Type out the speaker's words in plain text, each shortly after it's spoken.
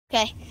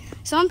Okay,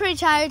 so I'm pretty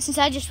tired since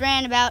I just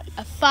ran about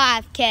a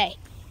 5K.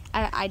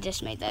 I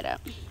just made that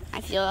up.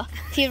 I feel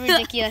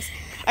ridiculous.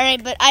 All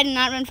right, but I did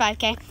not run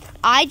 5K.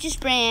 I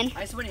just ran.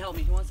 Somebody help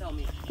me. Who wants to help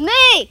me?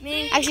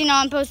 Me. Actually, no.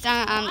 I'm filming.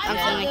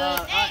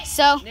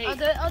 So I'll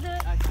do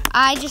it.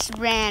 I just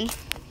ran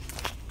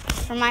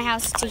from my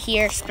house to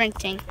here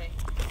sprinting,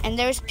 and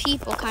there's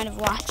people kind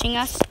of watching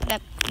us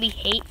that we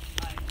hate,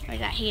 or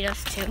that hate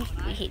us too.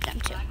 We hate them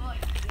too.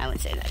 I would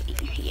say that.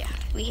 Yeah,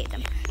 we hate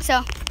them.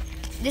 So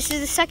this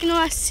is the second to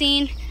last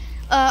scene.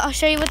 I'll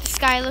show you what the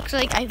sky looks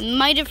like. I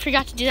might have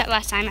forgot to do that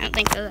last time. I don't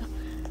think so though.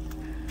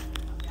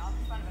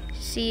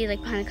 See,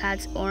 like behind the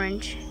clouds,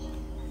 orange.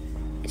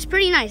 It's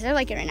pretty nice. I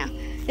like it right now.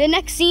 The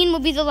next scene will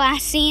be the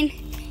last scene.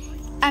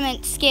 I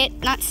meant skit,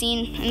 not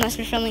scene, unless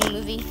we're filming a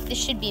movie. This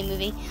should be a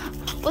movie.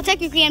 Well,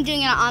 technically, I'm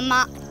doing it on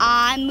my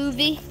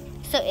iMovie,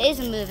 so it is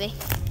a movie,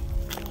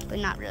 but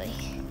not really.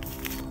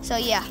 So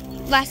yeah,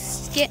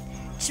 last skit.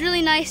 It's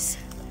really nice.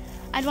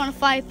 I'd want to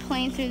fly a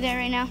plane through there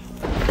right now.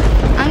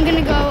 I'm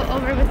gonna go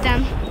over with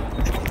them.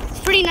 It's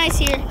pretty nice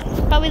here.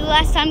 Probably the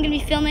last time I'm gonna be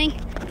filming,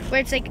 where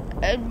it's like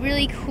a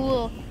really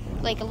cool,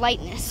 like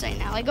lightness right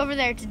now. Like over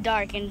there, it's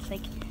dark, and it's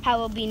like how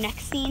it'll be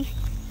next scene.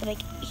 But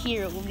like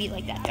here, it will be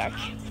like that dark.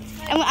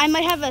 And I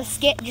might have a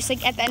skit just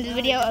like at the end of the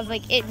video of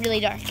like it really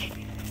dark.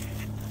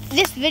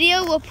 This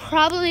video will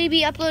probably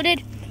be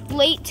uploaded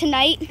late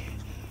tonight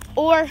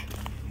or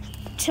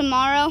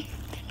tomorrow.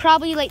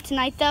 Probably late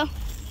tonight though.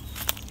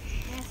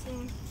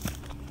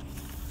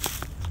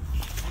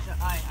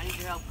 I need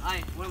your help.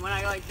 When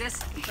I go like this,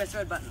 you press the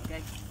red button,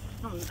 okay?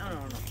 No.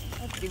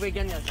 Wait,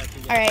 get on the other side.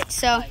 All right,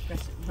 so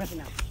press it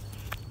now.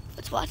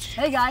 let's watch.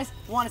 Hey guys,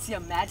 want to see a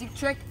magic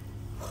trick?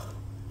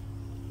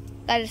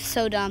 That is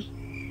so dumb.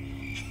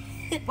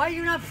 Why do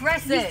you not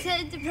press You it?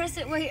 said to press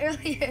it way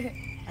earlier.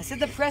 I said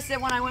to press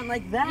it when I went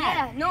like that.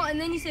 Yeah, no, and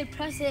then you said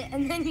press it,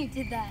 and then you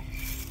did that.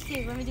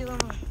 Okay, let me do one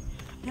more.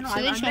 No,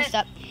 So they just messed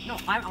up. No,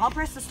 I'll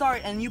press the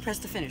start and you press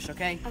the finish,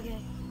 okay? Okay.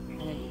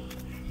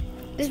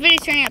 This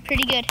video's turning out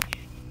pretty good,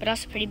 but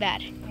also pretty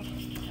bad.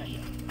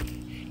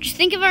 Just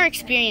think of our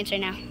experience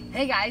right now.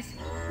 Hey guys,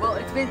 well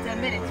it's been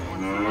 10 minutes.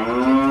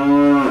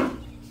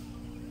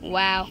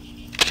 Wow.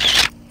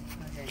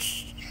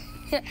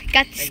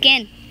 Got the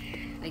skin.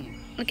 Thank you.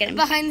 Look at him.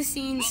 Behind the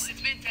scenes. It's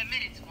been 10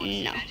 minutes.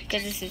 No,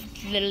 because this is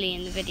literally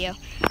in the video.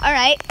 All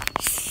right,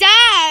 so.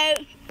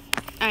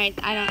 All right,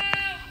 I don't.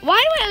 Why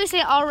do I always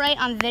say all right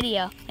on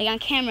video, like on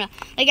camera?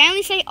 Like I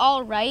only say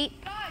all right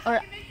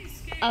or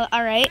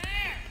all right,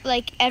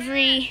 like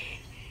every,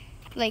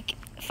 like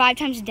 5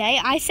 times a day.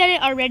 I said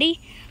it already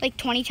like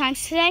 20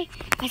 times today.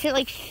 I said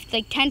it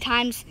like 10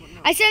 times.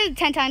 I said it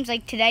 10 times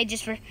like today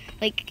just for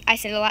like I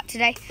said it a lot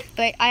today.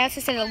 But I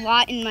also said it a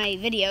lot in my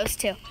videos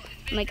too.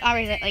 I'm like all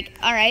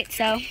right,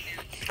 so.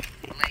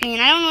 I mean,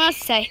 I don't know what else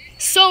to say.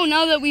 So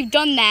now that we've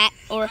done that,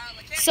 or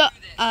so,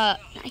 I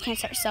can't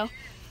start so.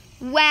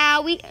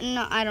 Wow,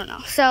 no, I don't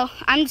know. So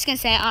I'm just gonna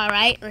say all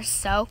right or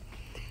so,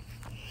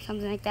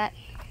 something like that.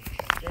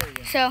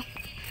 So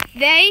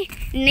Nate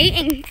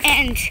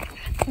and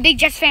Big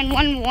Jets fan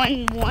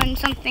 111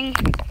 something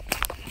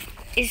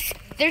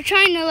they're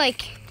trying to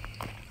like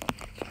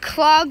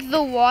clog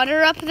the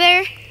water up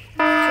there,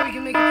 So we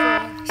can make it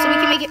full. so they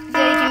can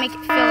make it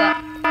fill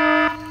up.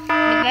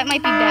 But that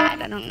might be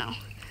bad. I don't know.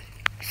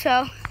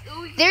 So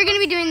they're gonna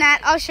be doing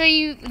that. I'll show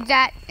you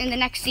that in the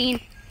next scene.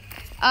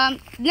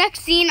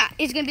 Next scene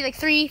is gonna be like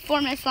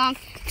 3-4 minutes long.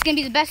 It's gonna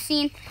be the best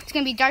scene. It's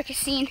gonna be darkest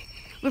scene.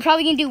 We're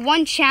probably gonna do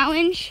one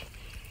challenge,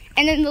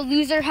 and then the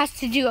loser has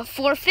to do a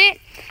forfeit,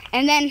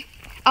 and then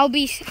I'll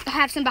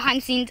have some behind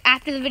the scenes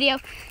after the video.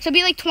 So it'll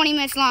be like 20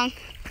 minutes long.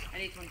 I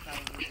need 25.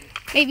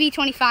 Maybe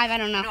 25. I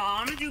don't know. No,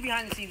 I'm gonna do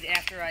behind the scenes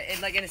after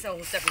like in a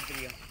whole separate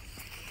video.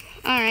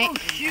 All right. Oh,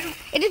 shoot.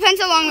 It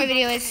depends how long my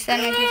video is. That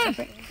might be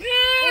separate.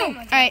 All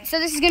right. So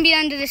this is gonna be the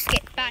end of this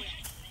skit. Bye.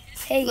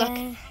 Hey, Look.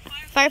 guys.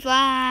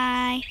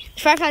 Firefly.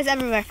 There's fireflies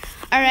everywhere.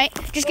 All right,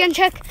 just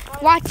gonna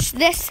watch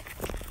this.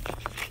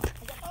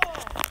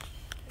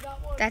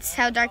 That's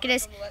how dark it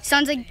is.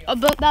 Sun's like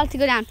about to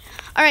go down.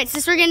 All right, so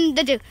this we're gonna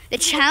do the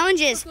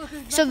challenges.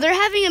 So they're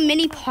having a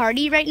mini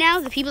party right now.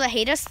 The people that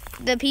hate us,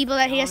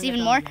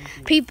 even more.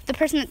 The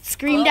person that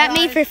screamed at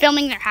me for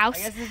filming their house.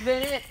 I guess it's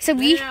been it. So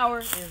An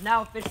hour. It is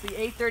now officially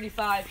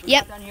 8:35.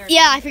 Yep.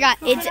 Yeah, I forgot.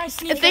 It's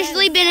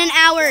officially been an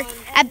hour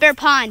at Bear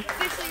Pond.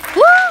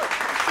 Woo!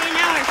 It's been an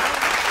hour.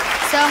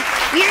 So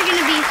we are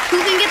gonna be who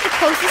can get the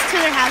closest to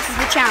their house is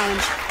the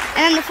challenge,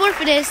 and then the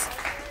forfeit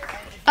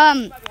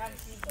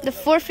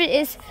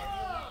is,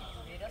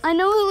 I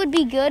know who would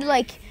be good,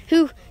 like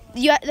the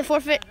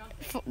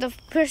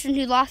person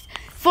who lost.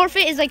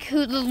 Forfeit is like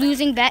the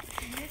losing bet.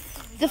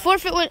 The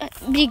forfeit would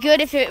be good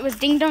if it was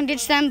Ding Dong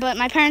Ditch them, but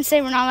my parents say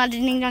we're not allowed to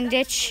Ding Dong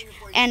Ditch,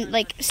 and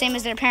like same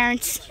as their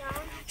parents,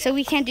 so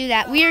we can't do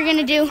that. We are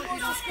gonna do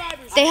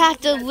they have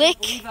to You guys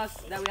lick. don't believe us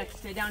that we have to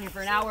stay down here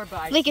for an hour, but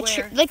I Lick a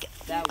swear lick.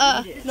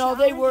 that we did. No,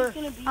 they were.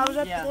 I was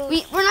at Yeah. the.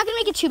 We're not gonna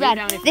make it too We're bad.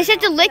 down here They for just have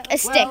to lick a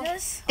stick.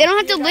 They don't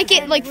have to lick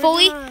it like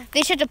fully. They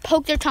just have to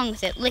poke their tongue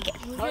with it. Lick it.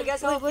 Well, I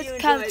guess I hope what's you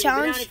kind of enjoyed. We're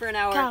down challenge? here for an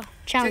hour. Kyle,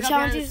 Challenge. Check out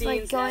challenge behind is the like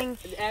scenes. going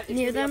It's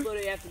near gonna be them.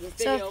 uploaded after this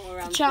So, video,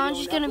 around the this challenge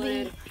video is gonna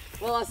when be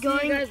uploaded. Well, I'll see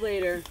going- you guys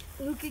later.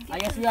 Who could get I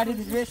guess the we gotta do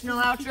the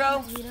traditional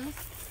outro.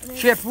 Cheetos?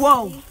 Chip,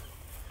 whoa.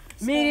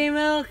 Medium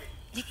milk.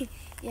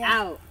 Yeah.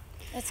 Out.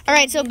 That's All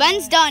right, so gonna be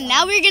Ben's the done.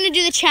 Now we're gonna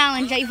do the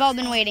challenge that you've all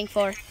been waiting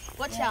for.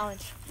 What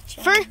challenge?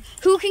 For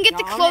who can get No,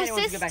 the I'm ready to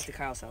closest. go back to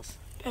Kyle's house.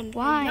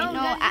 Why? No, No, we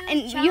gotta do the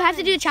and you have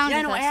to do the challenge Yeah,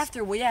 with no, us.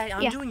 after. Well, yeah,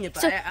 I'm Yeah. doing it.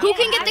 But So who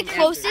can get the after.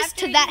 closest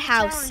to that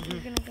house? We're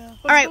gonna go.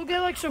 All right, Go get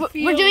like we're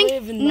Sophia doing.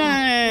 Live and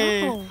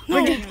No.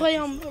 We're gonna play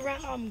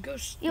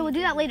Ghost. Yeah, we'll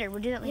do that later.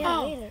 We'll do that later. Yeah,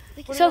 Oh.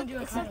 later. So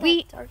It's not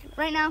we that dark enough.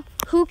 right now,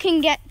 who can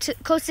get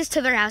closest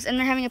to their house, and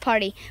they're having a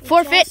party.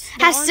 Forfeit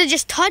has to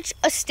just touch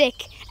a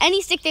stick,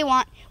 any stick they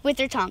want, with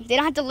their tongue. They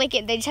don't have to lick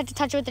it. They just have to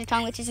touch it with their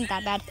tongue, which isn't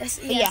that bad. That's,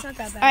 But yeah, it's not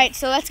that bad. All right,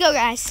 so let's go,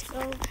 guys.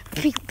 So,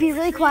 Be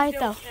really quiet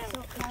though. so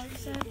Kylie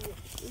said,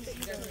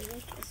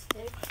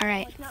 All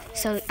right.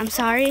 So I'm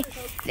sorry.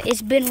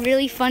 It's been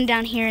really fun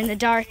down here in the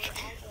dark.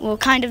 Well,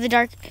 kind of the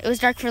dark. It was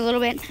dark for a little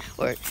bit,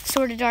 or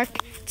sort of dark.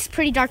 It's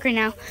pretty dark right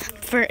now.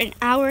 For an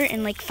hour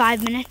and like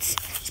 5 minutes.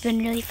 It's been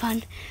really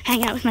fun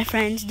hanging out with my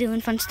friends,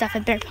 doing fun stuff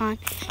at Bear Pond.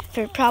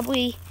 For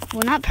probably,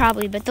 well, not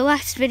probably, but the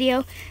last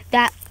video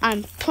that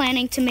I'm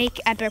planning to make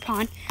at Bear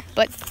Pond.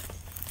 But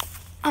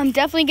I'm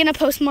definitely gonna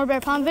post more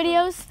Bear Pond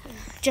videos.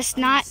 Just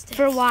not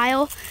for a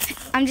while.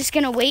 I'm just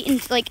gonna wait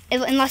and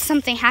unless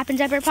something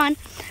happens at Bear Pond.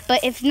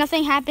 But if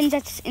nothing happens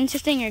that's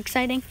interesting or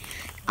exciting,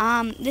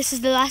 this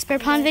is the last Bear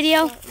Pond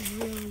video,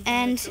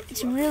 and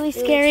it's really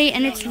scary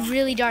and it's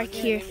really dark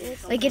here.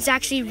 Like it's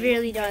actually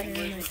really dark.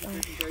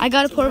 I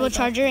got a portable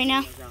charger right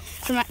now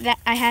from that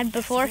I had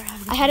before.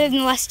 I had it in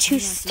the last 2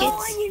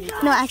 skits.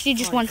 No, actually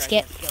just 1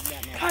 skit.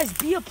 Guys,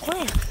 be a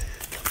plant.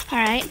 All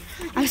right.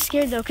 I'm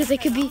scared though, cause they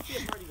could be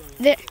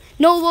there.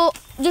 No, well,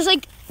 there's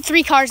like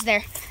 3 cars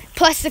there,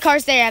 plus the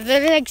cars there.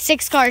 There's like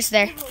 6 cars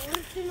there.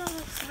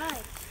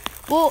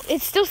 Well,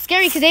 it's still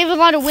scary because they have a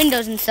lot of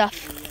windows and stuff.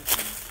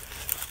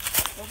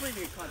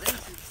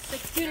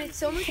 dude, it's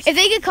so much. If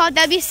they get caught,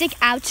 that'd be a sick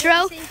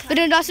outro, but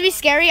it would also be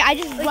scary. I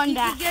just run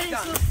back.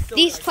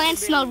 These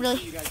plants smell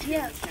really.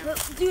 Yeah,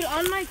 but, dude,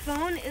 on my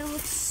phone, it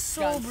looks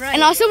so bright.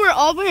 And also, we're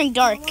all wearing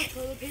dark,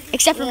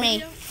 except for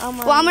me.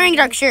 Well, I'm wearing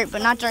dark shirt,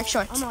 but not dark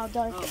shorts. I'm all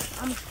dark.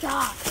 I'm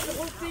dark.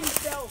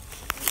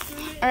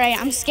 All right,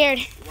 I'm scared.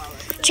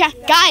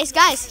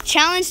 Guys,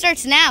 challenge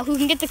starts now. Who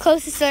can get the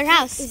closest to their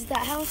house? Is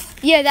that house?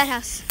 Yeah, that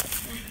house.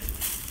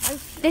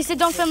 They said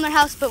don't film their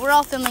house, but we're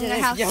all filming their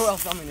house. Yeah, we're all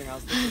filming their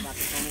house. We're about to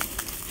film it.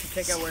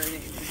 Check out where it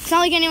is. It's not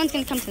like anyone's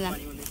gonna come to them,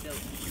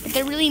 but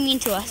they're really mean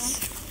to us.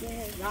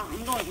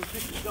 I'm going.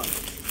 Go.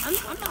 I'm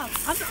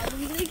not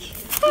really like.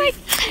 Oh my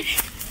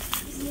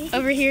God.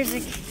 Over here's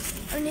like,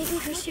 Are Nate and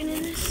Christian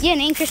in this? yeah,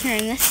 Nate and Krishna are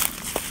in this.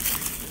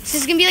 This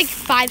is gonna be like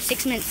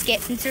 5-6 minute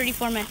skit in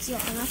 34 minutes. Yeah,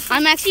 enough.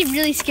 I'm actually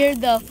really scared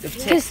though,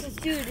 because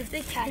Dude, if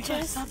they catch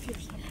us,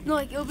 no,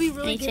 like it'll be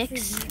really Any good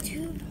ticks? for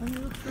YouTube. I'm gonna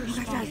look for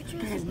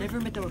Guys, never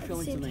admit that we're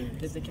filming something.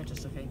 If they catch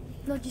us, okay?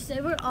 No, just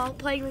say we're all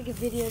playing like a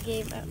video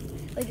game,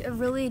 like a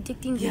really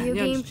addicting video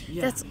yeah, game just-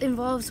 yeah. that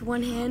involves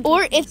one hand.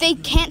 or if they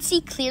can't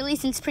see clearly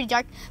since it's pretty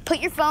dark, put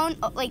your phone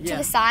like to Yeah.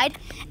 the side,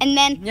 and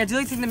then Yeah, do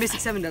like the thing that Mystic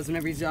 7 does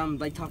whenever he's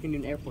like talking to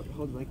an airport.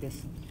 Hold it like this.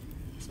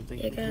 Something.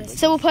 Yeah, guys.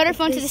 so we'll put our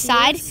phone to the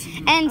side,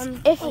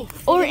 and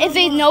if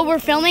they know we're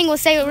filming, we'll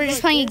say we're just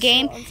playing a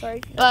game. I'm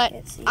sorry, But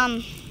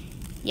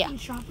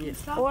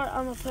or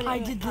I'm gonna put it. I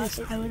in did my this.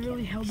 pocket. I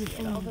literally held it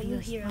phone. But you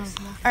hear us.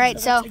 all right,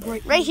 so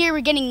right here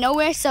we're getting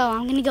nowhere, so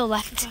I'm gonna go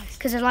left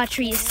because there's a lot of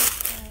trees.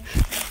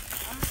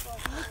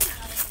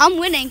 I'm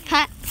winning.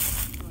 Huh?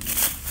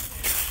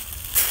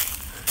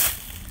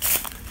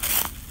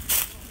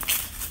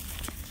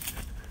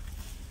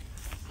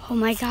 Oh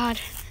my God,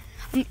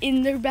 I'm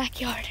in their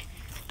backyard,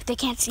 but they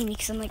can't see me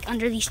because I'm like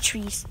under these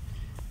trees.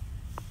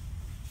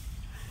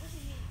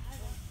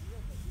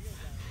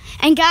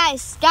 And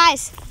guys,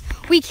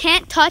 we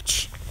can't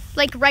touch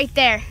like right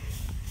there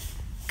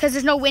because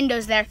there's no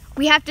windows there.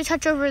 We have to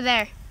touch over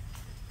there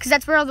because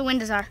that's where all the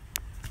windows are.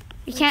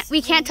 We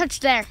can't touch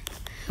there.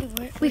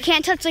 We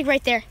can't touch like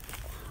right there.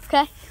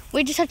 Okay?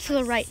 We just touch to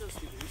the right.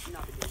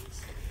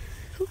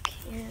 Who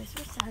cares?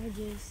 We're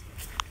savages.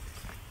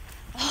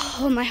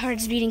 Oh, my heart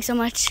is beating so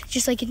much.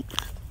 Just like in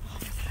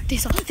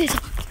this all.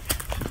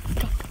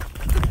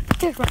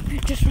 Go.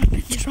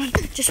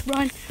 Just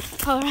run.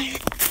 All right.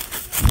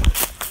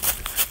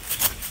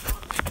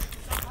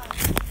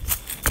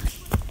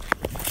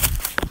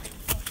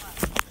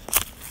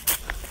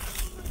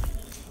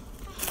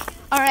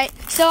 All right,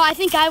 so I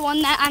think I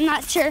won that. I'm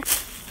not sure.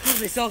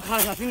 They saw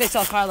Kyle. I think they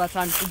saw Kyle that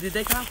time. Did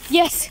they, Kyle?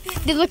 Yes,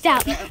 they looked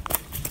out. Well,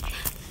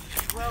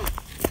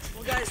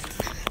 guys.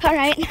 All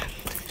right,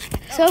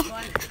 so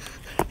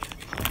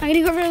I'm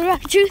gonna go over to the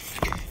Rock of Truth.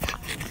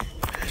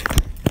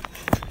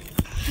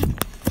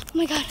 Oh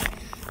my God.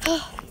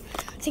 Oh,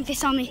 I think they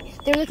saw me.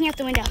 They were looking out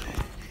the window.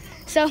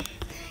 So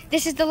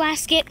this is the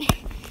last skit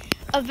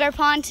of Bear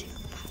Pond.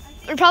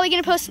 We're probably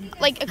gonna post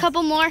like a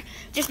couple more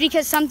just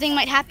because something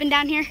might happen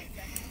down here.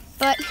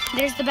 But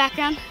there's the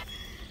background.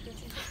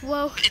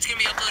 Whoa. It's gonna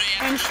be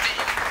uploaded And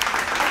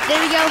there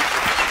we go.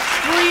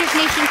 Warriors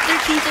Nation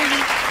 1330.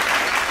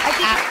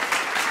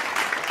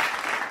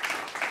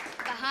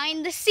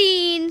 Behind the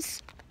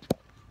scenes.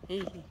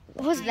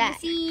 What was that?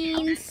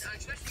 Scenes.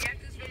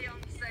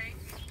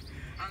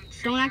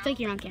 Don't act like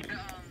you're on camera.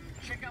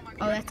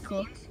 Oh, that's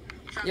cool.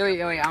 Yo,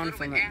 I want to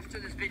film it.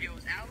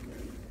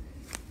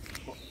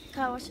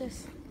 God, watch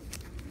this.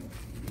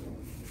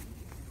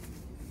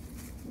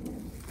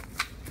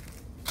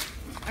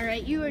 All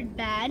right, you were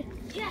bad.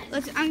 Yes.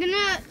 Let's. I'm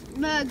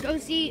gonna go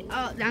see.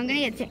 Oh, I'm gonna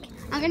get sick.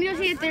 I'm gonna go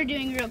see what they're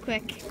doing real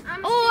quick.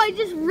 Oh, I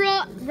just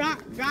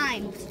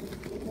rhymed.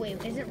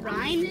 Wait, is it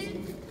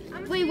rhymed?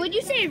 Wait, would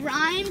you say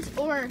rhymed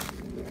or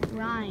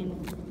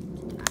rhymed?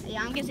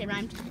 Yeah, I'm gonna say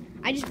rhymed.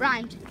 I just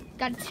rhymed.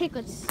 Got a tick.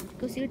 Let's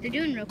go see what they're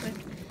doing real quick.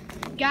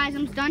 Guys,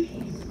 I'm done.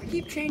 We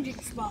keep changing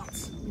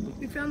spots.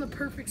 We found the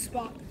perfect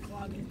spot to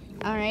clog it.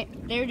 All right,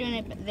 they were doing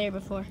it there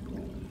before.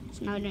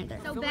 So now we're doing it there.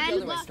 So Film it Ben, the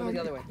other way. Film it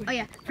the other way. oh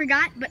yeah,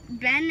 forgot, but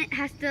Ben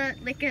has to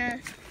lick a,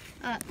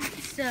 what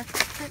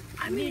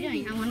are you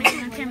doing? I want to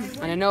get on camera.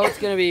 And I know it's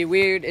gonna be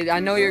weird. I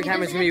know your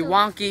camera's gonna be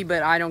wonky,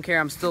 but I don't care.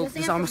 I'm still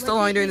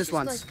only doing this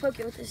once. Poke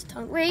it with his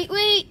tongue. Wait.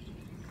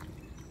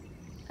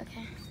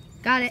 Okay.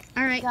 Got it.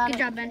 All right, Got good it.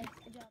 job, Ben.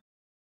 Good job.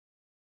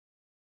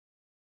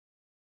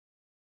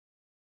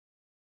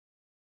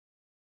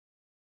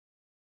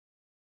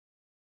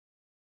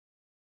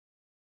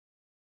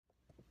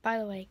 By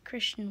the way,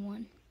 Christian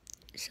won.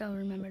 So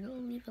remember to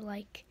leave a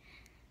like,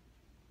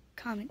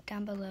 comment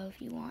down below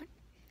if you want,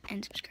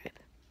 and subscribe.